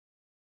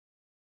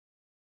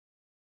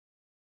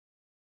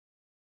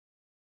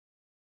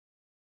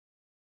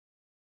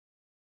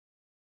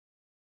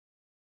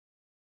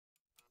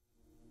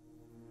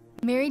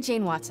Mary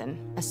Jane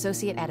Watson,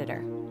 Associate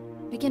Editor.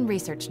 Begin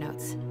research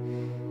notes.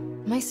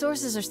 My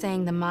sources are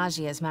saying the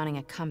Magia is mounting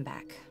a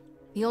comeback.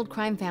 The old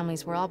crime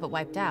families were all but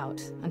wiped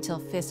out, until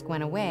Fisk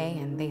went away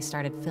and they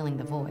started filling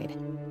the void.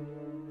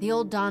 The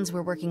old Dons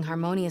were working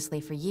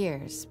harmoniously for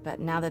years, but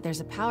now that there's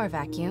a power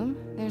vacuum,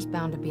 there's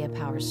bound to be a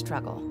power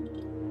struggle.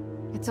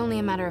 It's only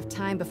a matter of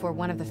time before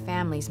one of the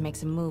families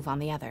makes a move on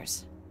the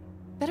others.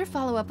 Better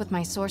follow up with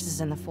my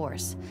sources in the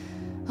Force.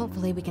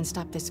 Hopefully we can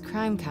stop this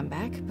crime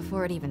comeback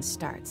before it even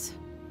starts.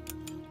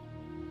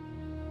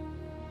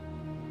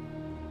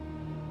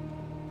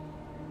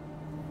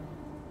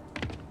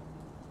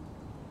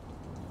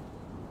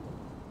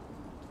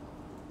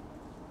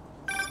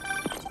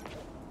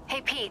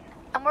 Hey Pete,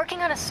 I'm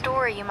working on a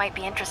story you might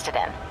be interested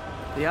in.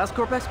 The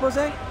Oscorp expose?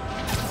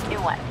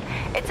 New one.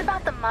 It's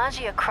about the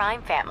Magia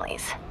crime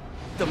families.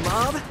 The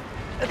mob?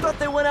 I thought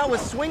they went out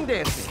with swing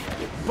dancing.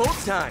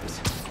 Both times.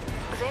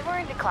 They were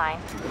in decline,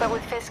 but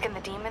with Fisk and the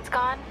demons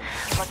gone,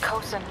 La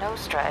Cosa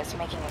Nostra is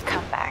making a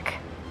comeback.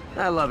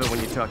 I love it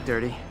when you talk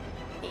dirty.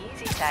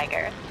 Easy,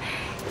 Tiger.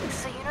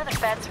 So you know the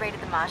feds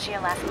raided the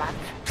Magia last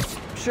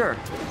month? Sure.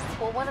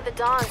 Well, one of the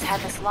Dons had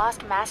this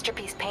lost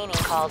masterpiece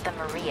painting called the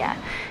Maria,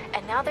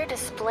 and now they're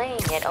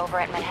displaying it over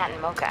at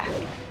Manhattan Mocha.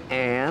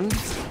 And?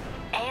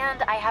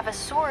 And I have a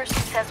source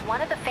who says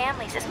one of the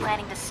families is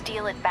planning to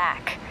steal it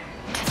back.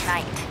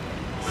 Tonight.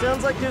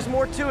 Sounds like there's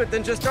more to it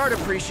than just art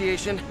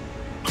appreciation.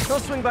 I'll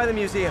swing by the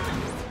museum.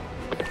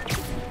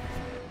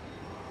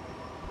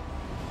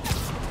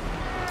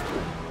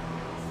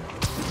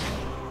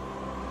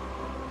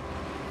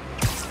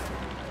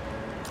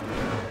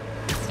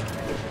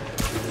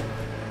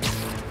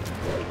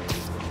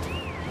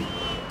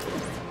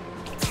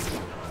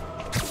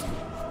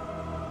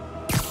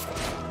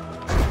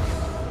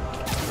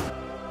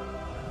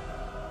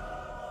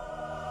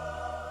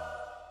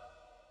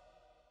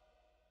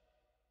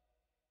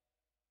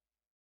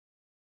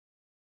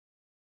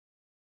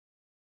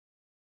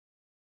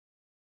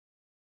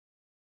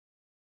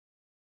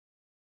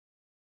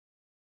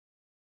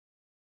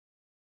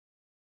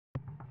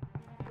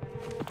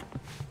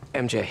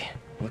 MJ,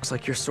 looks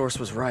like your source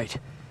was right.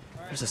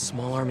 There's a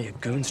small army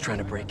of goons trying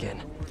to break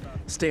in.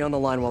 Stay on the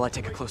line while I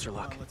take a closer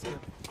look.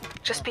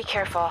 Just be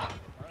careful.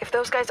 If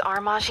those guys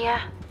are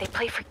Magia, they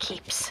play for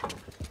keeps.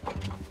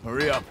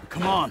 Hurry up,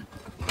 come on.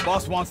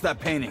 Boss wants that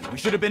painting. We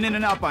should have been in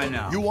and out by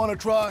now. You want to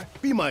try?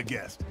 Be my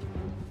guest.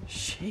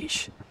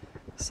 Sheesh.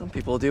 Some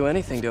people do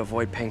anything to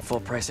avoid paying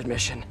full price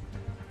admission.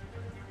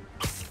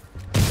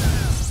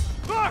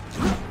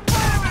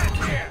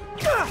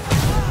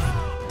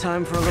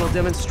 Time for a little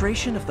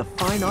demonstration of the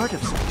fine art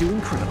of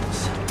subduing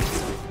criminals.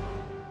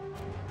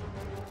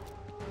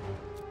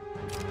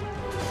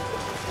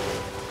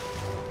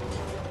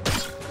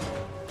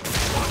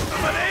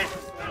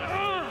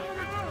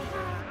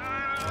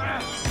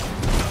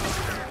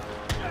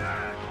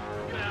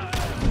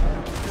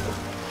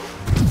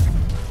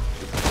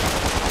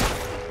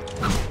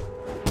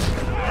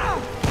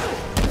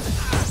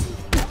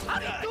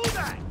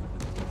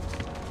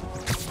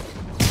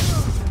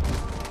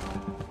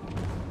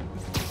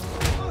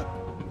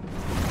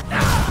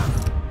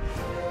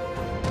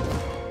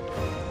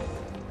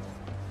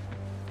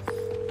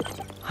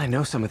 I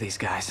know some of these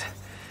guys.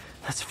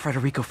 That's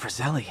Federico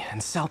Frizzelli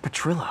and Sal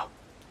Petrillo.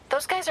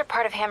 Those guys are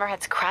part of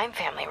Hammerhead's crime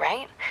family,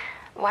 right?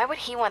 Why would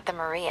he want the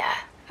Maria?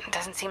 It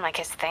doesn't seem like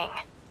his thing.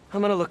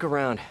 I'm gonna look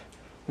around.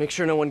 Make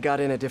sure no one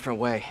got in a different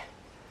way.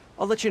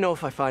 I'll let you know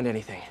if I find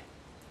anything.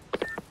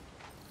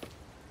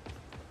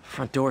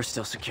 Front door's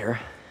still secure.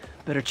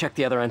 Better check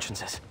the other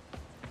entrances.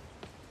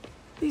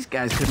 These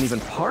guys couldn't even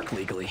park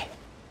legally.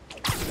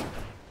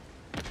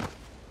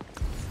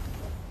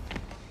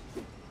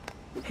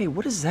 Hey,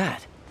 what is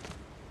that?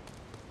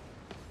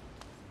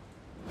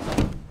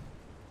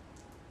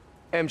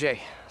 MJ,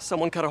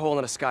 someone cut a hole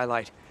in a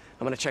skylight.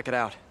 I'm gonna check it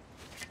out.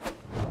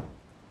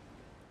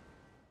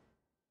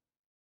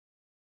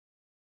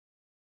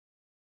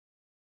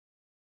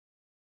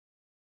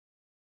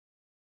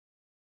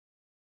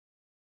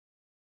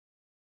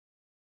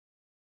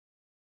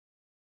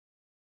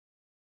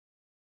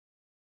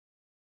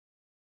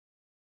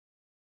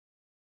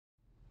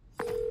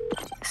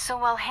 So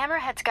while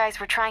Hammerhead's guys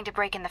were trying to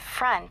break in the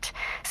front,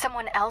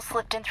 someone else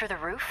slipped in through the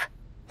roof?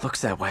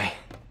 Looks that way.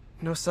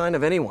 No sign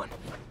of anyone.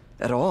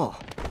 At all.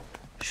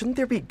 Shouldn't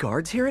there be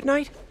guards here at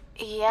night?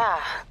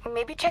 Yeah,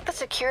 maybe check the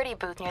security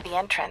booth near the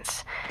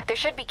entrance. There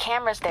should be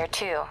cameras there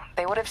too.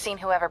 They would have seen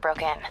whoever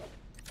broke in.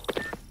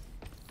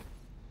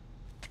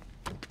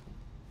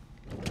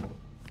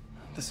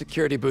 The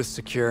security booth's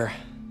secure.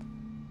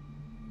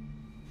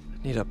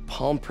 Need a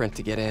palm print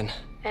to get in.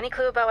 Any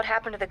clue about what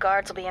happened to the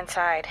guards will be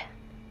inside.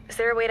 Is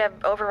there a way to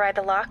override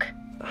the lock?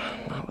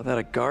 Not without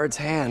a guard's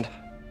hand.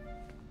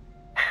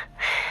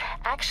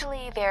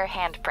 Actually, their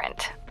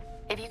handprint.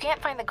 If you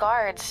can't find the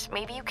guards,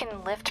 maybe you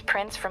can lift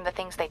prints from the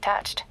things they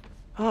touched.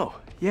 Oh,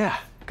 yeah.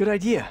 Good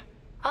idea.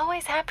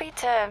 Always happy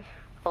to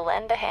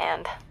lend a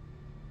hand.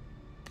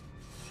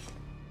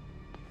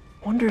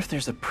 Wonder if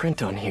there's a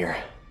print on here.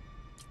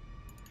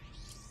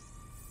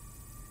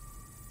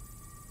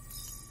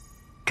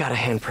 Got a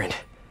handprint.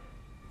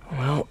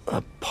 Well,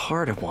 a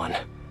part of one.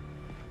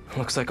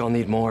 Looks like I'll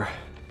need more.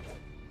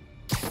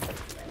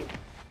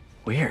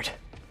 Weird.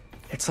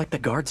 It's like the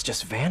guards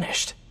just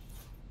vanished.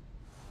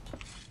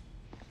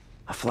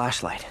 A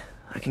flashlight.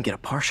 I can get a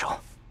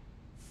partial.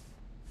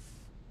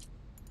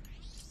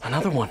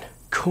 Another one.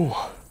 Cool.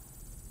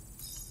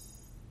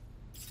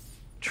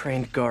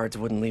 Trained guards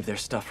wouldn't leave their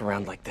stuff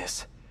around like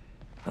this.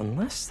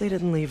 Unless they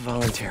didn't leave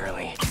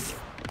voluntarily.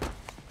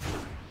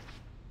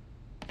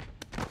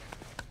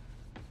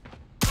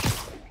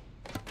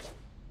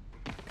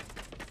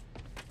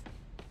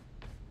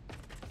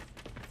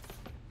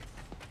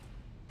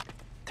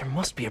 There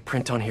must be a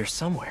print on here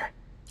somewhere.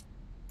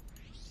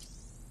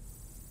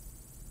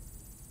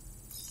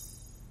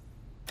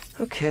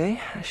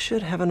 Okay, I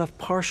should have enough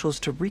partials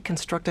to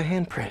reconstruct a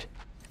handprint.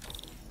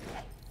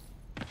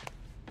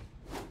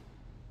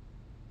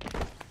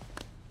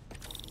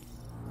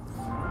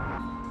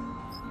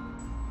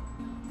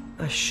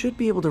 I should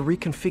be able to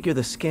reconfigure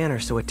the scanner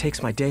so it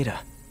takes my data.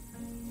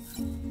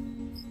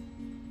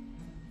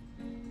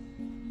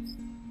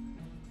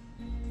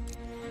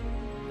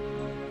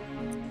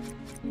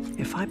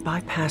 If I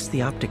bypass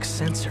the optic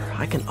sensor,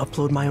 I can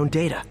upload my own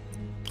data.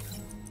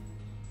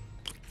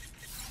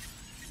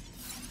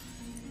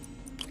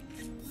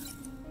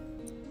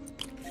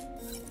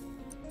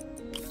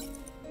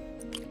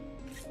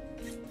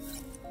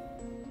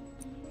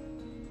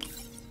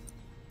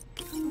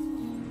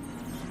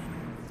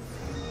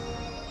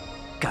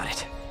 Got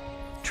it.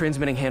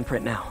 Transmitting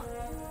handprint now.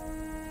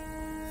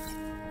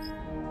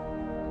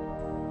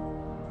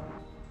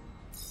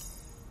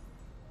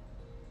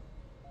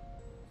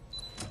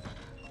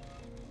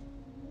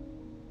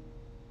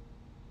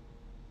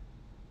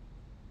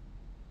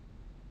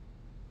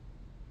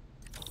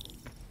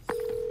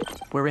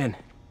 We're in.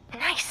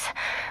 Nice.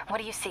 What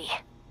do you see?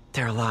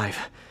 They're alive.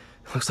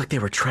 Looks like they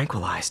were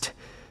tranquilized.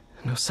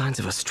 No signs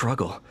of a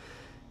struggle.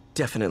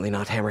 Definitely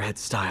not Hammerhead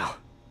style.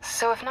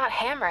 So if not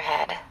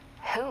Hammerhead,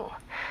 who?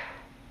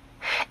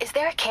 Is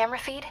there a camera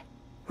feed?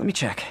 Let me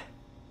check.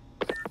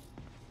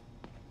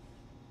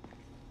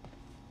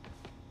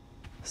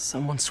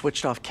 Someone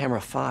switched off camera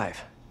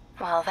 5.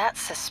 Well,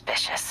 that's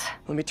suspicious.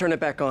 Let me turn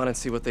it back on and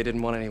see what they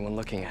didn't want anyone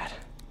looking at.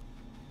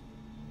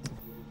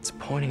 It's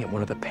pointing at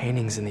one of the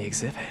paintings in the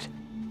exhibit.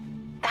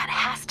 That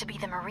has to be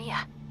the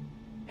Maria.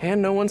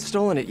 And no one's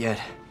stolen it yet.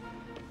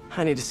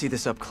 I need to see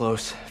this up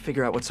close,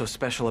 figure out what's so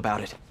special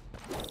about it.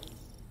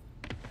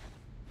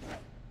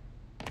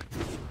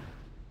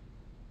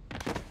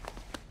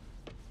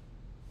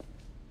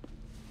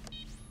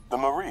 The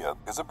Maria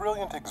is a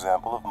brilliant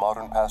example of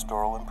modern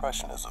pastoral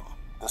impressionism.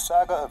 The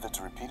saga of its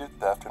repeated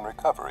theft and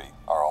recovery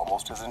are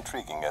almost as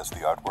intriguing as the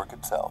artwork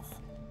itself.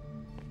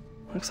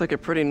 Looks like a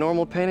pretty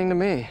normal painting to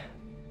me.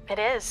 It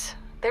is.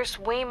 There's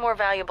way more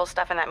valuable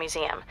stuff in that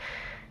museum.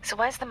 So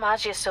why is the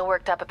Maggia so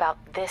worked up about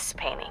this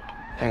painting?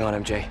 Hang on,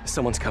 MJ.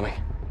 Someone's coming.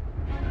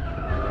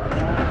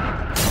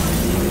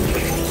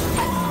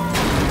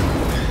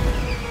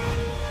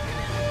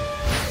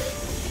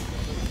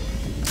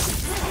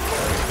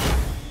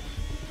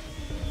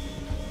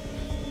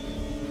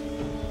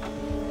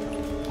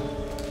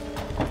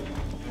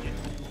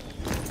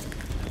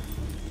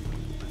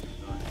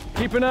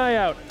 Keep an eye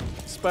out.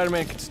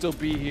 Spider-Man could still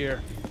be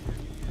here.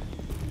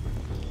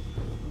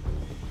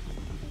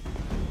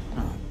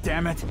 Oh,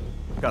 damn it.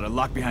 Got it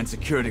locked behind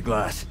security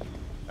glass.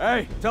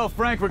 Hey, tell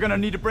Frank we're gonna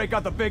need to break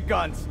out the big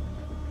guns.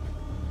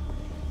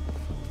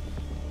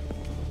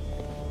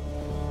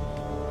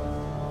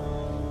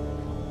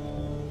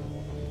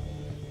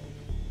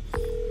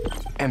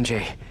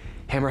 MJ,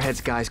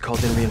 Hammerhead's guys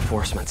called in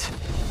reinforcements.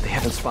 They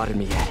haven't spotted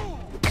me yet.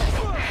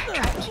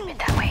 Try to keep it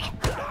that way.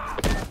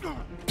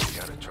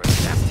 Gotta try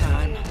that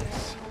time.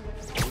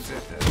 Who's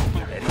that?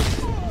 Ready?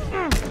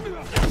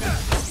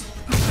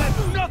 That's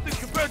nothing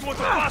compared to what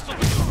the boss will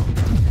do.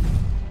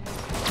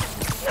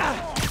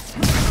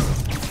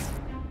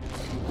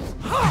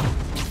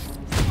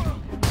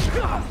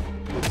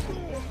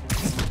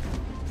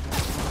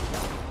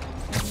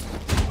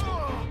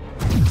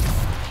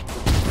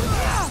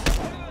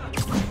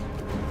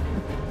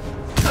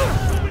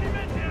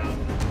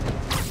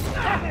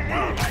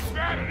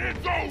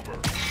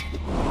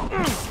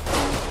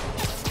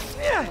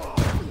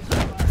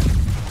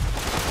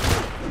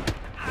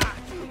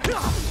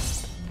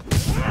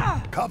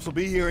 Cops will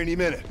be here any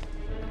minute.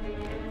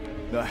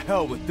 The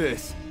hell with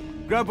this.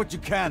 Grab what you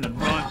can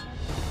and run.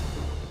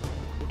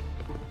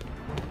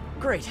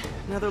 Great.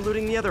 Now they're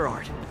looting the other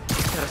art.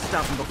 Gotta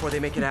stop them before they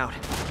make it out.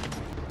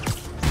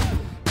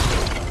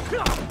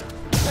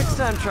 Next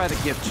time, try the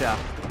gift shop.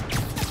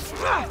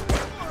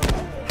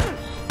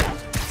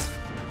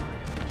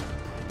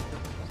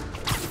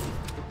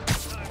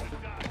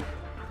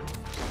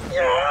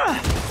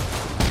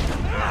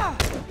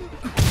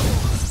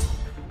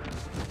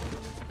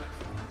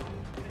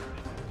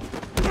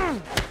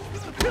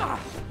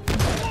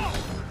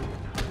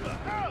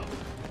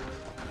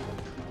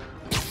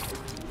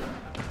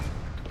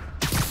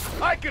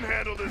 I can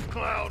handle this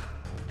clown.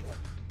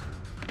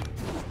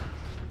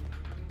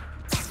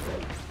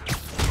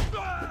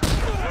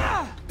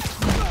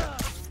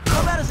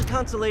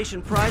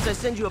 consolation prize, I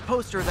send you a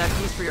poster of that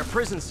piece for your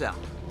prison cell.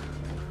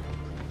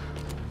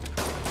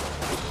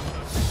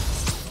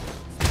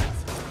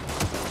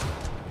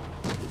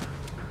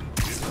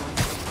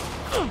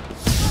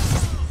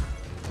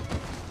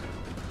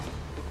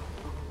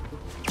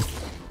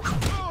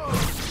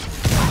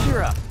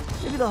 Cheer up.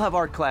 Maybe they'll have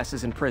art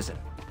classes in prison.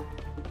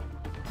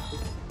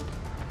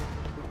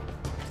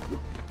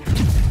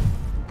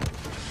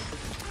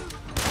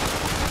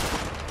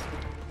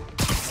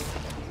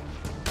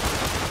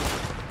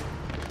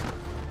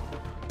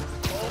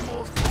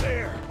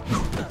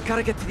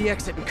 Gotta get to the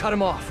exit and cut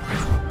him off.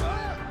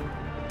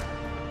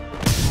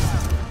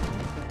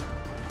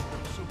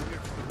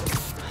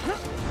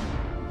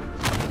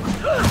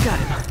 Got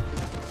him.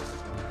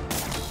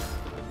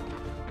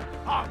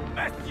 I'll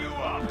mess you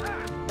up.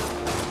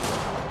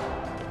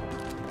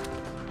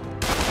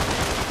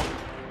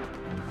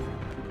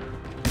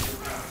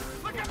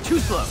 Too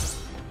slow.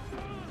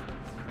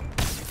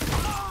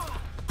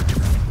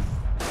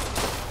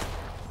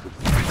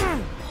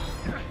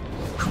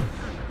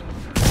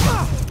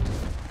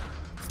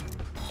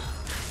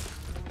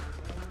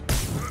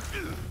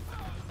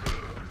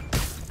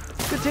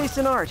 Good taste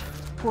in art.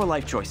 Poor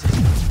life choices.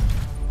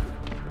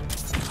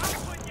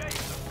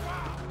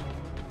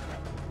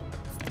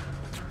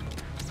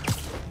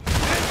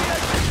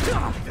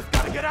 Just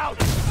gotta get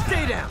out.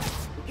 Stay down.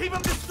 Keep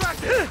him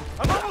distracted.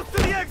 I'm almost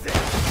to the exit.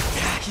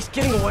 He's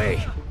getting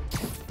away.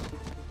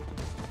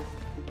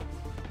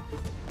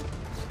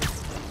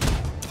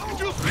 Did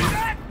you see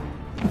that?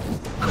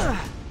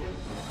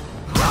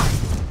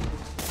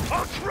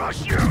 I'll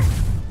crush you.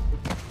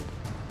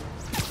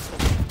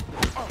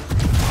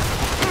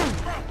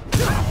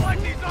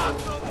 Like these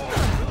odds no more.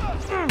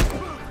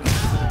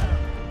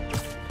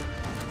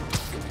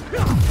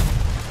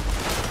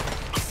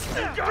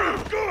 Got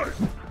him good.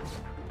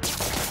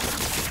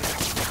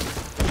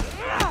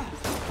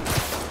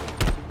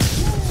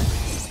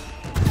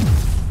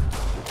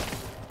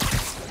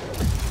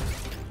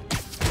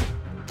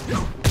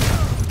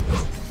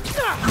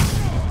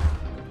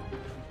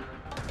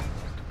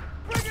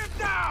 Bring him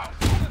down.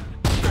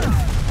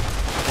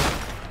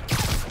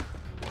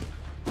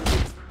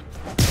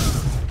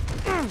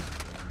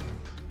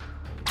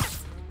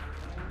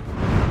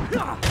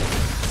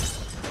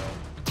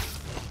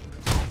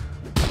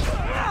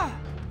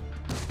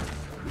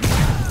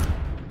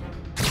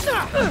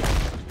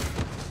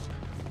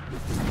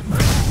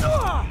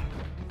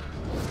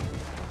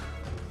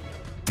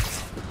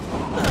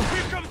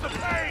 Here comes the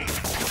pain.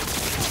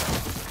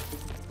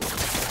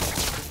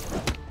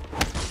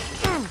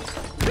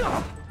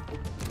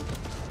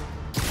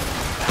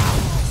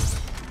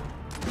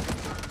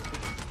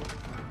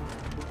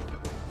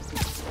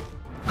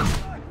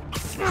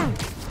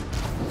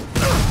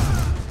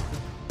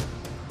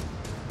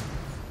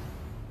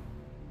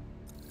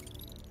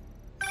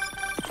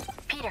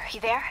 Peter,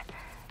 you there?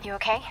 You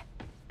okay?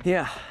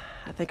 Yeah,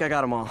 I think I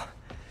got them all.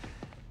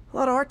 A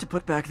lot of art to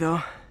put back,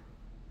 though.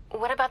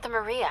 What about the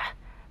Maria?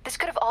 This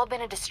could have all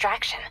been a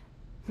distraction.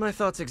 My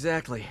thoughts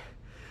exactly.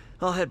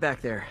 I'll head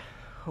back there.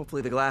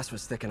 Hopefully the glass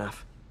was thick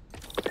enough.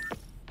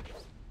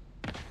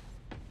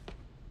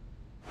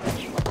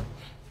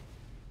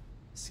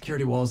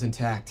 Security wall's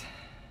intact.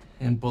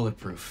 And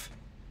bulletproof.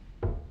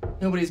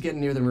 Nobody's getting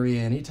near the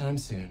Maria anytime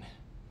soon.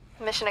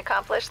 Mission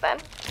accomplished, then?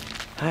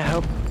 I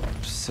hope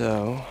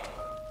so.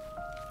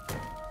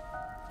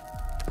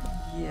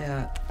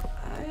 Yeah,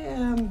 I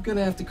am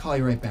gonna have to call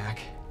you right back.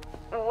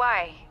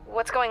 Why?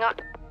 What's going on?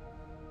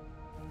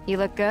 You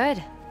look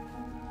good.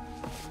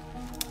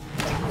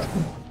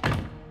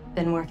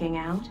 Been working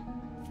out?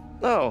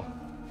 Oh.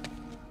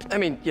 I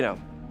mean, you know,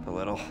 a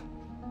little.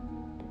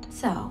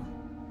 So,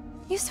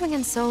 you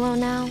swinging solo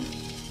now?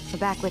 Or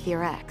back with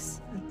your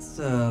ex? It's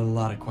a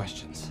lot of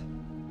questions.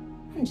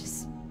 I'm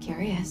just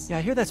curious. Yeah,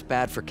 I hear that's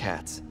bad for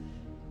cats.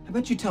 How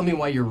about you tell me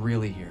why you're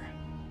really here?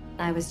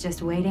 I was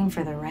just waiting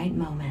for the right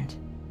moment.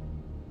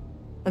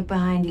 Look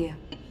behind you.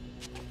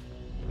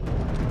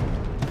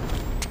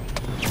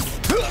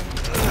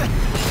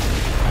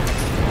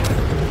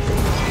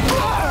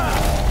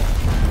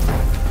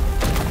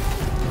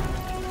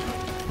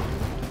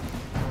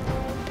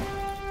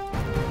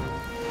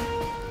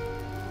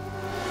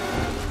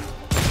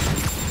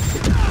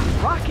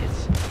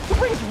 Rockets? Who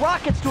brings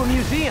rockets to a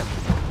museum?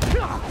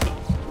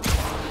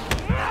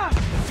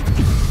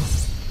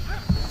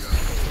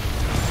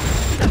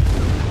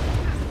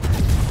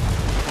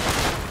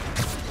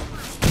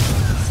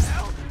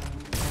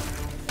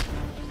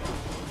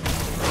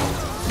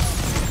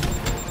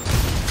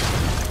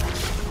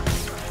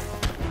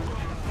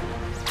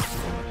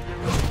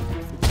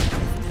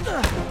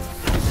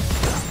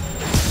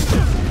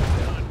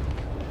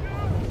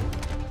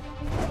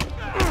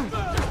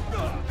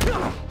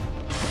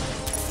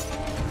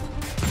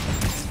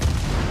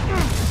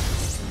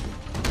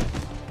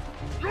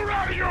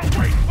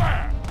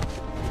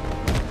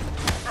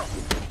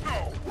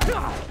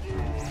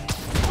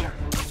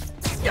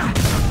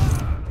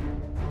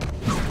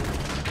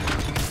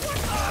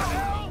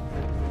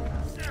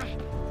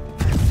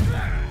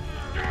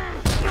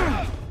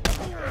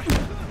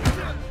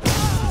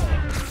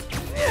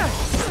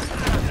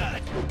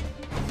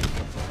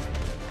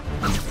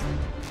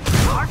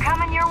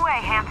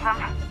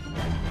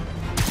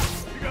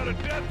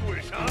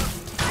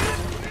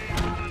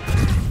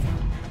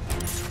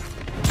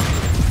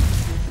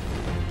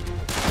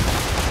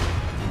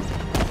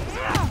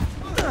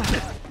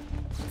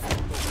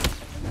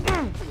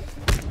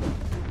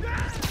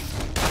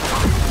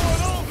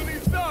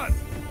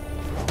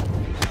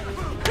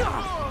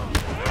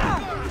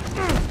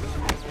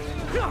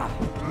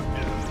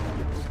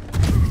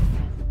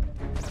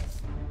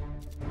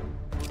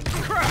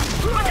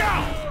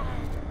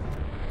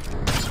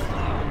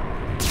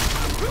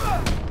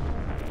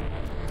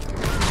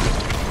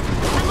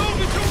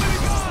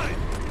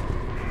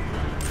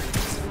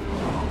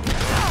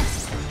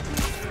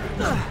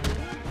 I'm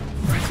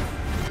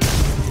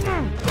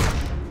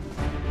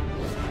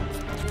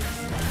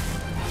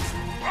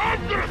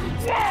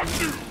gonna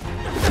squash you!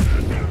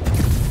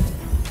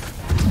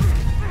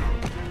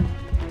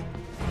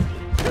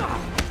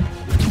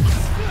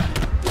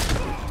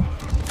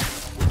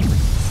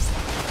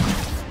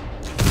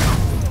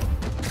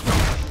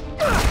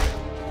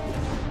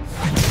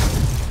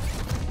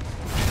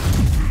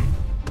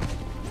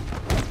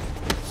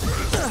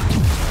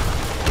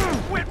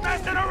 Quit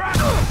messing around!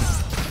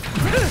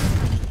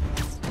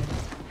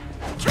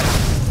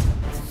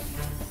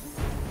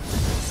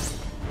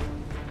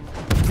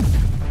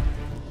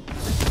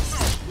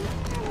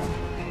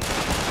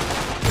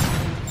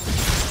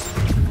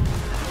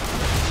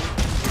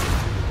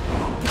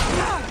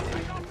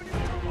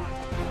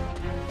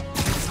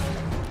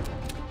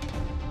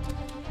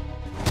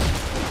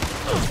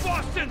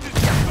 Boss sends his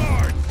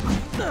guards!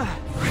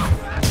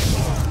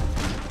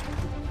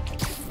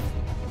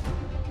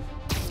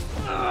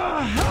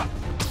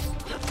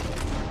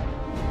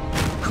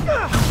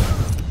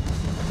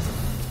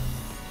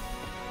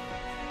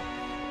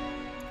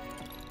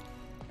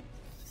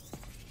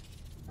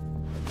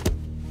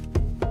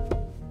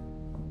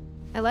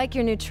 I like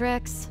your new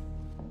tricks.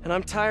 And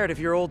I'm tired of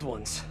your old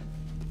ones.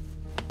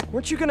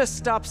 Weren't you gonna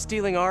stop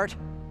stealing art?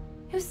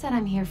 Who said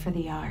I'm here for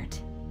the art?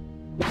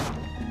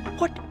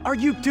 What are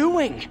you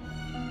doing?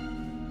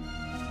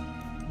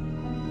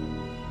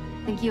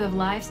 Think you have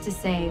lives to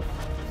save.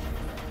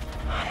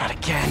 Not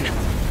again.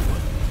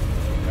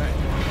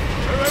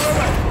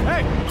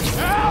 Hey!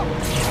 Help!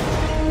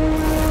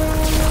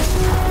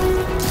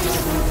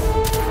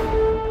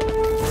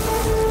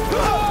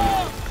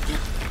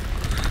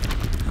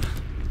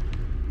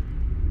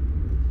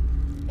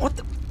 What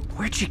the?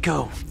 Where'd she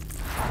go?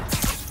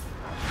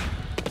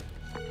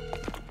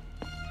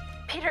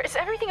 Peter, is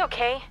everything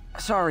okay?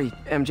 Sorry,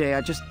 MJ,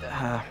 I just,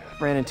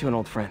 ran into an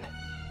old friend.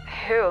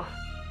 Who?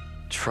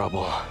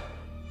 Trouble.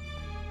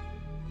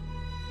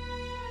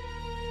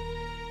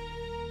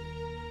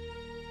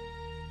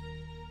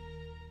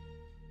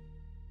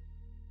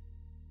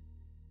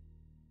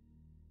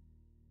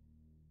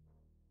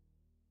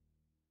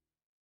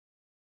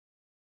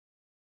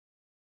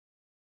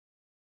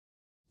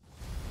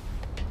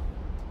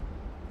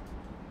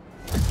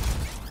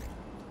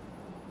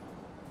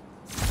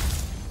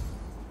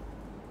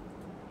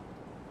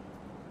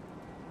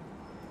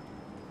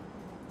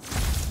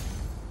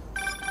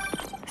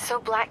 So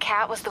Black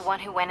Cat was the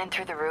one who went in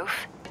through the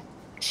roof?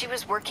 She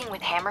was working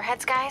with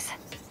Hammerhead's guys?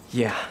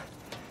 Yeah.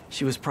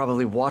 She was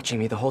probably watching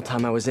me the whole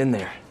time I was in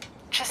there.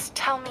 Just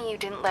tell me you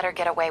didn't let her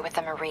get away with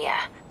the Maria.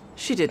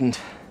 She didn't.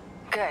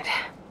 Good.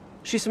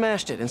 She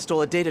smashed it and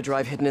stole a data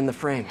drive hidden in the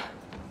frame.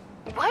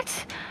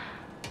 What?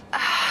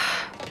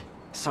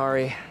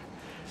 Sorry.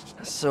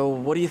 So,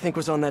 what do you think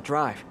was on that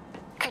drive?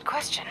 Good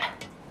question.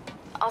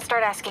 I'll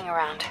start asking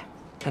around.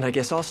 And I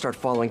guess I'll start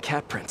following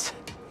cat prints.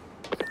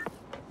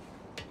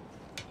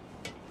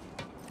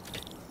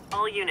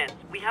 All units,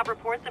 we have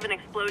reports of an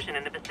explosion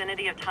in the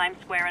vicinity of Times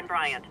Square and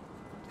Bryant.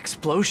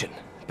 Explosion.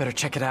 Better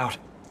check it out.